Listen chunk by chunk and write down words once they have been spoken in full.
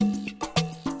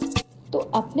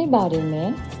अपने बारे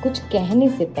में कुछ कहने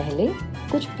से पहले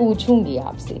कुछ पूछूंगी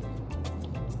आपसे।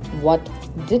 What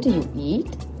did you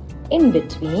eat in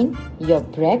between your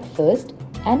breakfast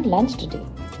and lunch today?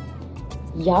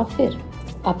 या फिर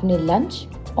अपने लंच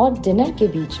और डिनर के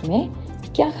बीच में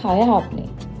क्या खाया आपने?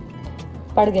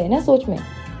 पड़ गए ना सोच में?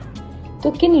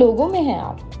 तो किन लोगों में हैं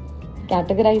आप?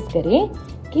 कैटेगराइज करें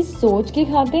कि सोच के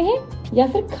खाते हैं या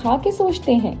फिर खा के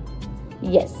सोचते हैं।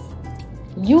 Yes,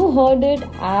 you heard it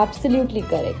absolutely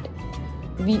correct.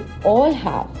 We all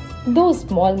have those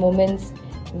small moments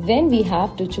when we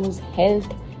have to choose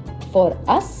health for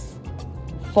us,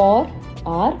 for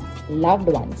our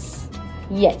loved ones.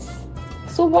 Yes.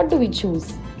 So what do we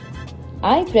choose?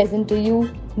 I present to you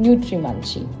NUTRI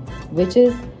Munchie, which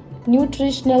is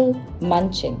nutritional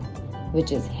munching,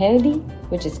 which is healthy,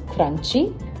 which is crunchy,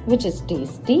 which is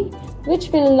tasty,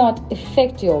 which will not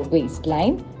affect your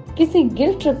waistline, किसी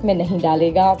guilt trip में नहीं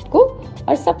डालेगा आपको,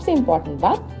 और सबसे important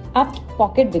बात, आपकी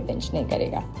pocket भी पिंच नहीं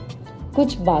करेगा।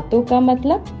 कुछ बातों का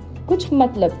मतलब, कुछ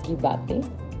मतलब की बातें।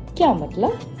 क्या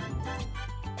मतलब?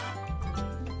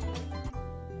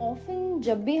 ऑफन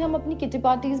जब भी हम अपनी किटी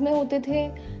पार्टीज में होते थे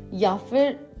या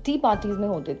फिर टी पार्टीज में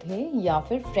होते थे या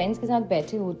फिर फ्रेंड्स के साथ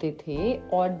बैठे होते थे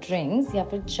और ड्रिंक्स या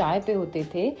फिर चाय पे होते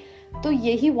थे, तो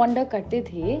यही वंडर करते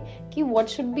थे कि what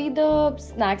should be the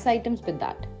snacks items with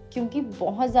that, क्योंकि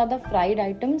बहुत ज़्यादा fried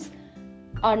items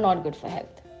are not good for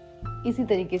health. इसी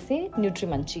तरीके से न्यूट्री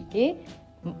मंची के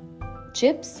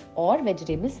चिप्स और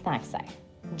वेजिटेबल स्नैक्स आए,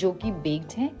 जो कि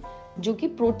बेक्ड हैं, जो कि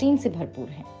प्रोटीन से भरपूर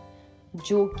हैं,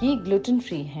 जो कि ग्लूटेन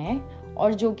फ्री हैं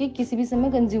और जो कि किसी भी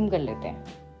समय कंज्यूम कर लेते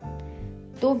हैं।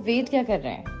 तो वेट क्या कर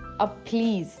रहे हैं? अब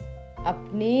प्लीज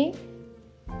अपने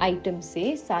आइटम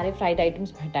से सारे फ्राइड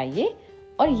आइटम्स हटाइए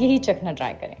और यही चखना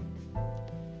ट्राई करें।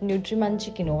 Nutri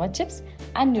Munchy quinoa chips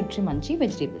and Nutri Munchy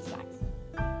vegetable snack.